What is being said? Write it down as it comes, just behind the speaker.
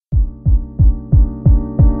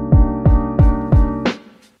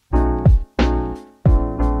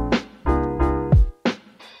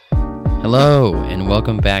Hello, and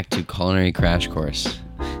welcome back to Culinary Crash Course.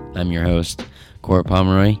 I'm your host, Court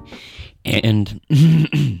Pomeroy, and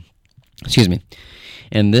excuse me.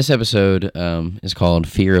 And this episode is called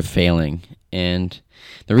Fear of Failing. And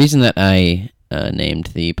the reason that I named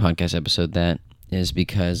the podcast episode that is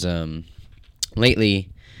because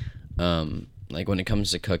lately, like when it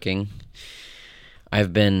comes to cooking,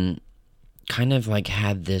 I've been kind of like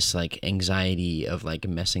had this like anxiety of like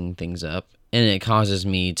messing things up, and it causes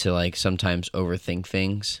me to like sometimes overthink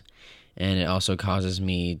things, and it also causes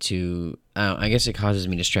me to I guess it causes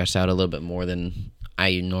me to stress out a little bit more than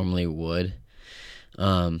I normally would.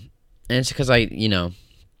 And it's because I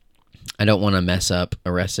don't want to mess up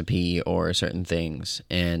a recipe or certain things,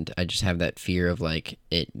 and I just have that fear of like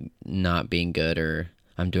it not being good or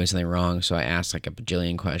I'm doing something wrong. So I ask like a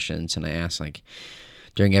bajillion questions, and I ask like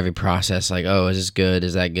during every process, like, oh, is this good?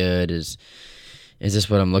 Is that good? Is this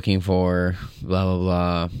what I'm looking for? Blah, blah,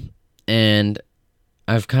 blah. And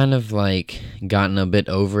I've kind of like gotten a bit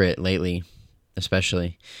over it lately,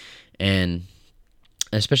 especially. And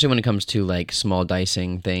especially when it comes to like small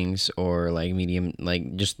dicing things or like medium,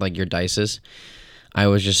 like just like your dices. I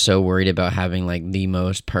was just so worried about having like the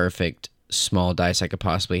most perfect small dice I could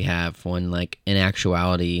possibly have, when like in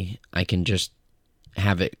actuality, I can just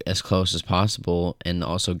have it as close as possible and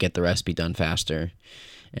also get the recipe done faster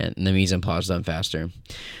and the mise en place done faster,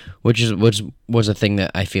 which was a thing that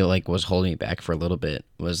I feel like was holding me back for a little bit.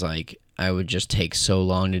 Was like I would just take so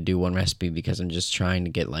long to do one recipe because I'm just trying to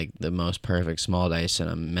get like the most perfect small dice, and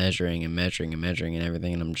I'm measuring and measuring and measuring and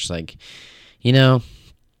everything, and I'm just like, when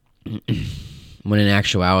in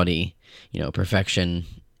actuality, perfection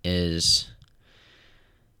is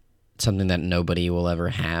something that nobody will ever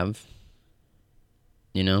have.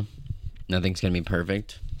 Nothing's going to be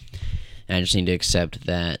perfect. And I just need to accept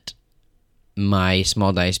that my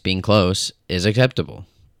small dice being close is acceptable.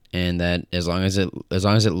 And that as long as it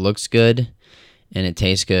looks good and it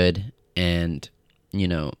tastes good and,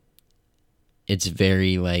 it's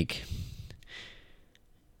very like,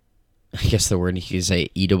 I guess the word you could say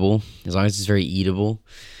eatable. As long as it's very eatable,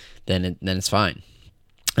 then it's fine.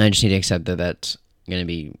 And I just need to accept that that's going to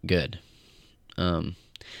be good.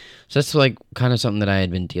 So that's like kind of something that I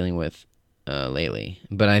had been dealing with lately,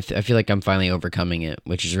 but I feel like I'm finally overcoming it,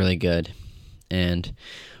 which is really good, and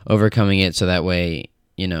overcoming it so that way,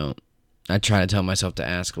 I try to tell myself to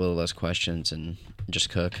ask a little less questions and just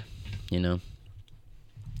cook.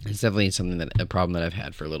 It's definitely a problem that I've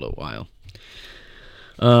had for a little while.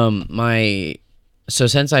 So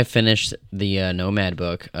since I finished the Nomad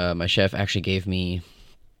book, my chef actually gave me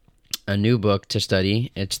a new book to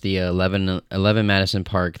study. It's the 11 Madison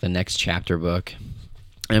Park, the next chapter book.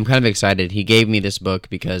 And I'm kind of excited. He gave me this book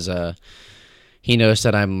because he noticed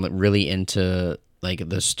that I'm really into like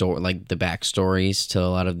the backstories to a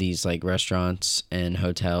lot of these like restaurants and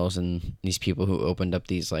hotels and these people who opened up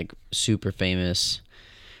these like super famous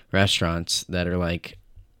restaurants that are like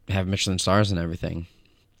have Michelin stars and everything.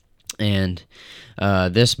 And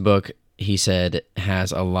this book, he said,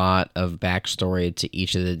 has a lot of backstory to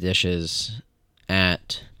each of the dishes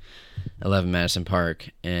at 11 Madison Park,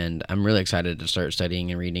 and I'm really excited to start studying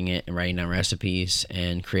and reading it and writing down recipes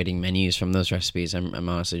and creating menus from those recipes. I'm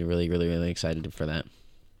honestly really, really, really excited for that.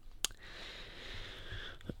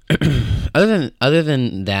 Other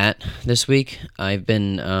than that, this week I've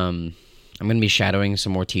been I'm going to be shadowing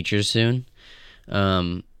some more teachers soon.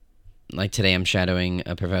 Like today, I'm shadowing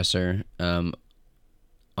a professor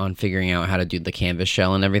on figuring out how to do the Canvas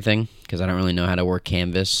shell and everything, because I don't really know how to work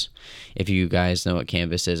Canvas. If you guys know what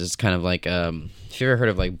Canvas is, it's kind of like, if you've ever heard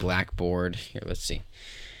of like Blackboard, here, let's see.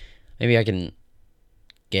 Maybe I can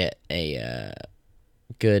get a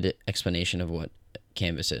good explanation of what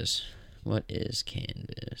Canvas is. What is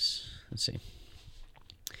Canvas? Let's see.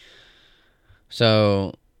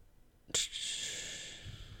 So,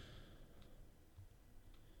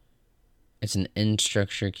 it's an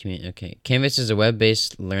instructure community. Okay. Canvas is a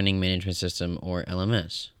web-based learning management system, or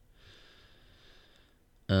LMS.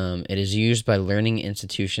 It is used by learning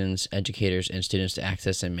institutions, educators, and students to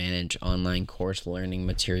access and manage online course learning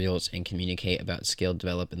materials and communicate about skill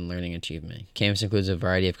development and learning achievement. Canvas includes a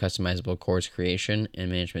variety of customizable course creation and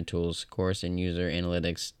management tools, course and user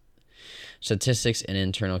analytics, statistics, and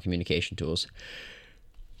internal communication tools.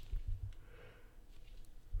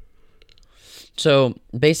 So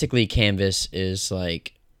basically, Canvas is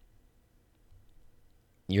like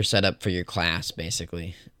your setup for your class,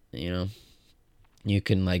 basically. You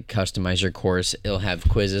can like customize your course. It'll have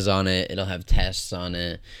quizzes on it. It'll have tests on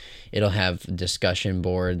it. It'll have discussion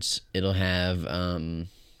boards. It'll have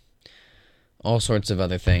all sorts of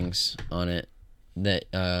other things on it that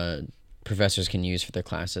professors can use for their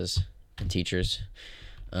classes. and teachers.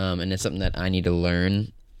 And it's something that I need to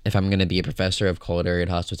learn if I'm going to be a professor of culinary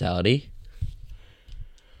and hospitality.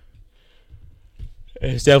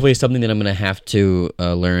 It's definitely something that I'm going to have to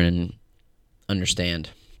learn and understand.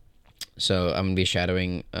 So I'm going to be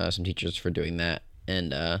shadowing some teachers for doing that.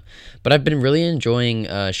 And but I've been really enjoying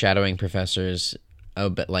shadowing professors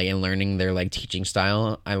but like and learning their like teaching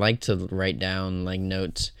style. I like to write down like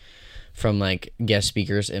notes from like guest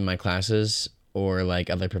speakers in my classes or like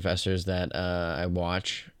other professors that I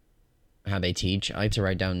watch how they teach. I like to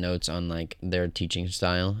write down notes on like their teaching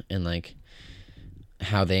style and like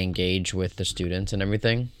how they engage with the students and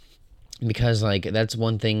everything, because like that's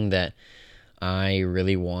one thing that I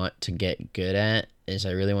really want to get good at. Is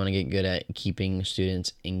I really want to get good at keeping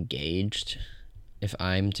students engaged. If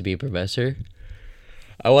I'm to be a professor,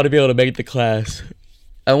 I want to be able to make the class.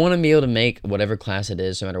 I want to be able to make whatever class it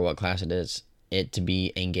is, no matter what class it is, it to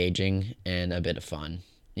be engaging and a bit of fun,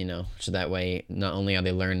 so that way not only are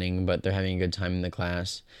they learning, but they're having a good time in the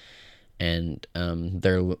class. And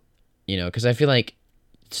they're, because I feel like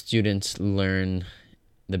students learn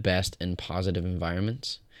the best in positive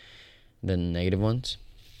environments than negative ones.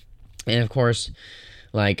 And of course,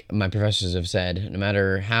 like my professors have said, no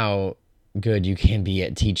matter how good you can be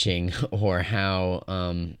at teaching or how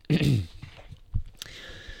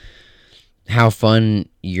how fun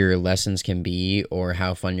your lessons can be or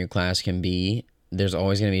how fun your class can be, there's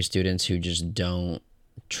always going to be students who just don't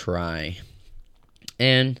try.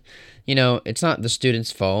 And it's not the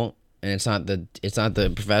student's fault, and it's not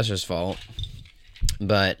the professor's fault,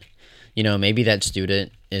 but maybe that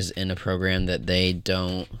student is in a program that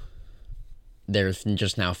they're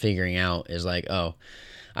just now figuring out, is like, oh,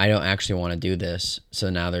 I don't actually want to do this, so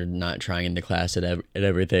now they're not trying in the class and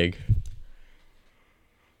everything.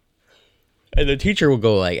 And the teacher will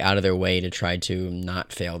go like out of their way to try to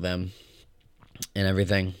not fail them and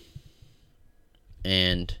everything,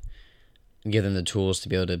 and give them the tools to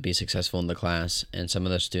be able to be successful in the class. And some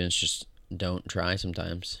of the students just don't try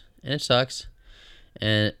sometimes, and it sucks.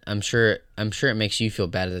 And I'm sure it makes you feel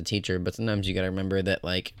bad as a teacher, but sometimes you got to remember that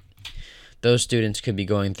like those students could be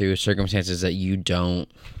going through circumstances that you don't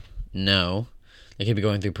know. They could be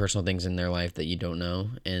going through personal things in their life that you don't know,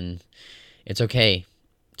 and it's okay.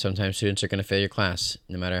 Sometimes students are going to fail your class,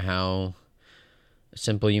 no matter how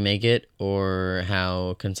simple you make it or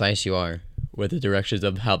how concise you are with the directions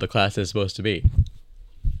of how the class is supposed to be.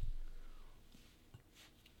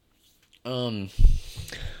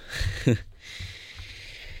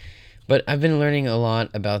 But I've been learning a lot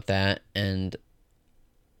about that, and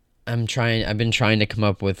I've been trying to come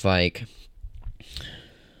up with I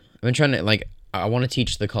want to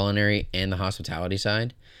teach the culinary and the hospitality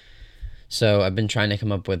side. So I've been trying to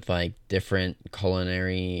come up with like different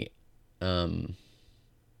culinary,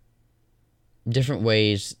 different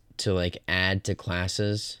ways to like add to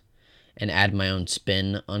classes and add my own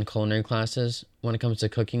spin on culinary classes when it comes to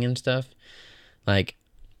cooking and stuff. Like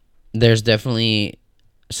there's definitely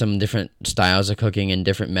some different styles of cooking and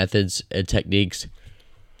different methods and techniques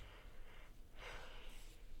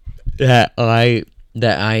I'm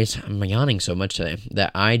yawning so much today,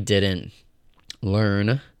 that I didn't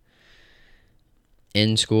learn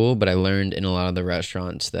in school, but I learned in a lot of the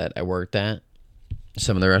restaurants that I worked at.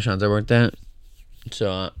 Some of the restaurants I worked at. So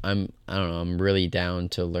I don't know, I'm really down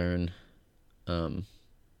to learn some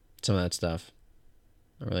of that stuff.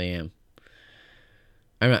 I really am.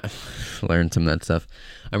 I'm not learn some of that stuff.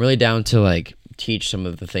 I'm really down to like teach some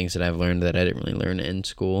of the things that I've learned that I didn't really learn in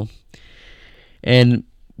school. And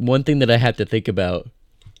one thing that I have to think about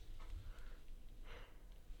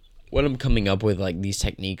when I'm coming up with like these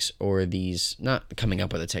techniques, or these, not coming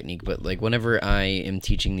up with a technique, but like whenever I am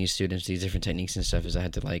teaching these students these different techniques and stuff, is I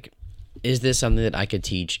had to like, is this something that I could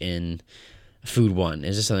teach in Food 1?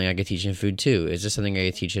 Is this something I could teach in Food 2? Is this something I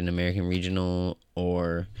could teach in American Regional?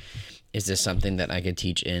 Or is this something that I could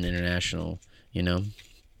teach in International? I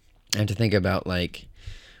have to think about like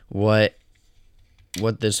what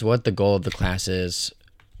the goal of the class is,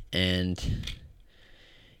 and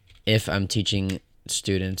if I'm teaching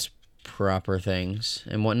students proper things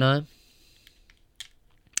and whatnot,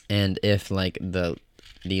 and if like the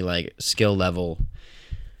like skill level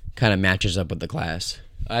kind of matches up with the class.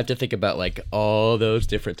 I have to think about like all those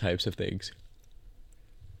different types of things.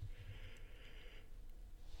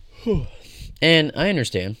 And I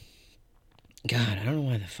understand. God, I don't know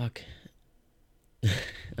why the fuck.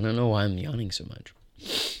 I don't know why I'm yawning so much.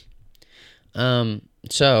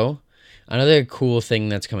 So another cool thing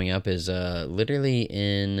that's coming up is literally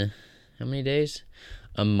in how many days?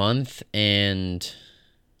 A month and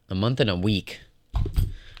a week.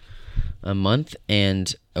 A month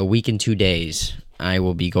and a week and 2 days. I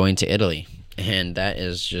will be going to Italy, and that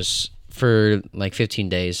is just for like 15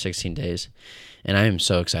 days, 16 days, and I am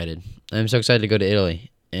so excited. I'm so excited to go to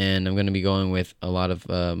Italy, and I'm going to be going with a lot of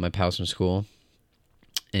my pals from school,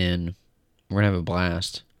 and we're going to have a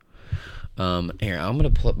blast. Here, I'm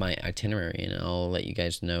going to pull up my itinerary, and I'll let you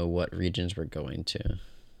guys know what regions we're going to.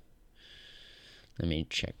 Let me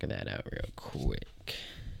check that out real quick.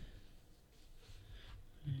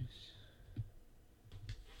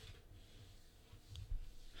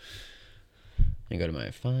 I go to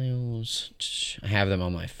my files. I have them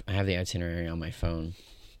on I have the itinerary on my phone.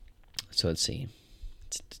 So let's see.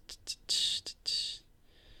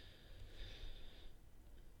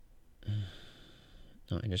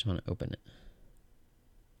 No, I just want to open it.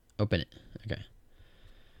 Open it. Okay.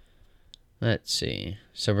 Let's see.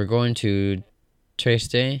 So we're going to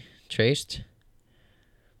Trieste.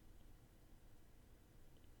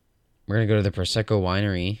 We're going to go to the Prosecco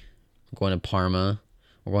winery. We're going to Parma.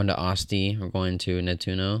 We're going to Asti. We're going to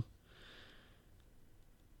Nettuno.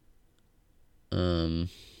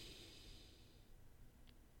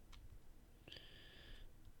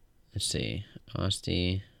 Let's see.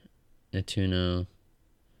 Asti, Nettuno,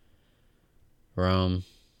 Rome.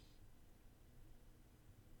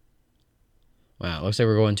 Wow, it looks like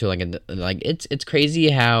we're going to it's crazy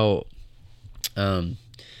how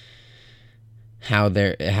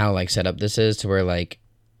like set up this is to where like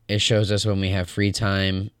it shows us when we have free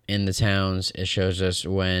time in the towns. It shows us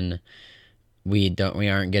when we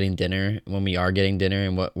aren't getting dinner, when we are getting dinner,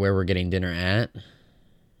 and where we're getting dinner at.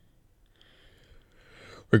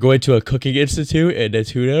 We're going to a cooking institute in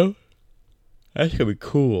Nettuno. That's gonna be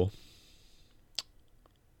cool.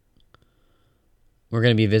 We're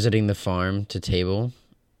gonna be visiting the farm to table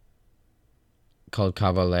called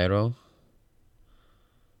Cavallero.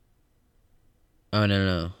 Oh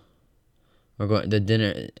no. We're going the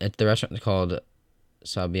dinner at the restaurant called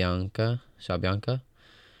Sabianca.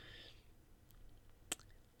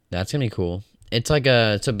 That's gonna be cool. It's like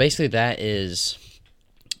so basically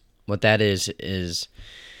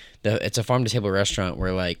it's a farm to table restaurant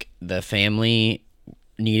where like the family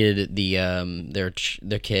needed their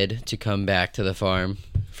kid to come back to the farm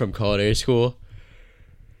from culinary school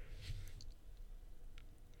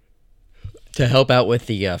to help out with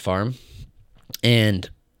the farm,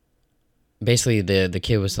 and basically the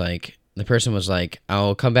kid was like, the person was like,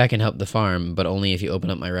 I'll come back and help the farm, but only if you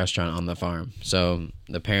open up my restaurant on the farm. So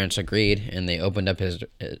the parents agreed, and they opened up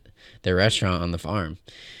their restaurant on the farm,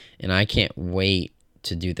 and I can't wait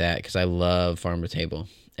to do that because I love farm to table.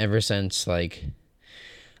 Ever since the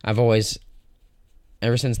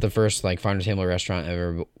first like farm to table restaurant I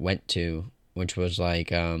ever went to, which was like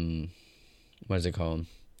what is it called?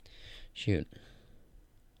 Shoot.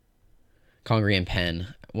 Congaree and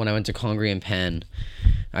Penn. When I went to Congaree and Penn,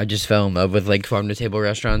 I just fell in love with like farm to table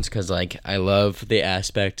restaurants because like I love the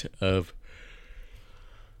aspect of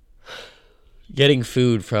getting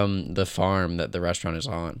food from the farm that the restaurant is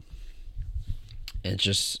on. It's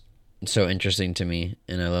just so interesting to me,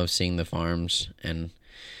 and I love seeing the farms, and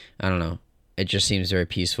I don't know, it just seems very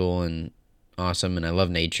peaceful and awesome, and I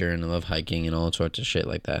love nature, and I love hiking and all sorts of shit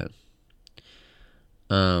like that.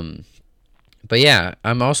 But yeah,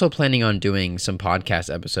 I'm also planning on doing some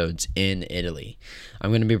podcast episodes in Italy.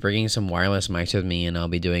 I'm going to be bringing some wireless mics with me, and I'll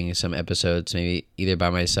be doing some episodes maybe either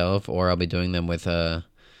by myself, or I'll be doing them with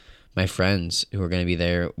my friends who are going to be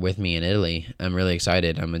there with me in Italy. I'm really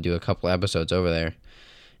excited. I'm going to do a couple episodes over there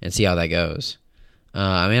and see how that goes.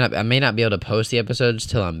 I may not be able to post the episodes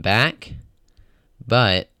till I'm back,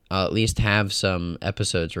 but I'll at least have some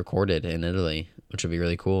episodes recorded in Italy, which will be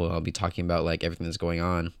really cool. I'll be talking about like everything that's going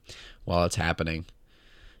on while it's happening,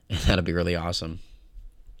 and that'll be really awesome.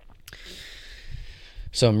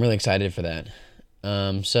 So I'm really excited for that.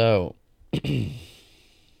 So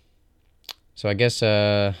I guess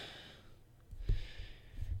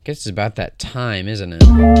it's about that time, isn't it?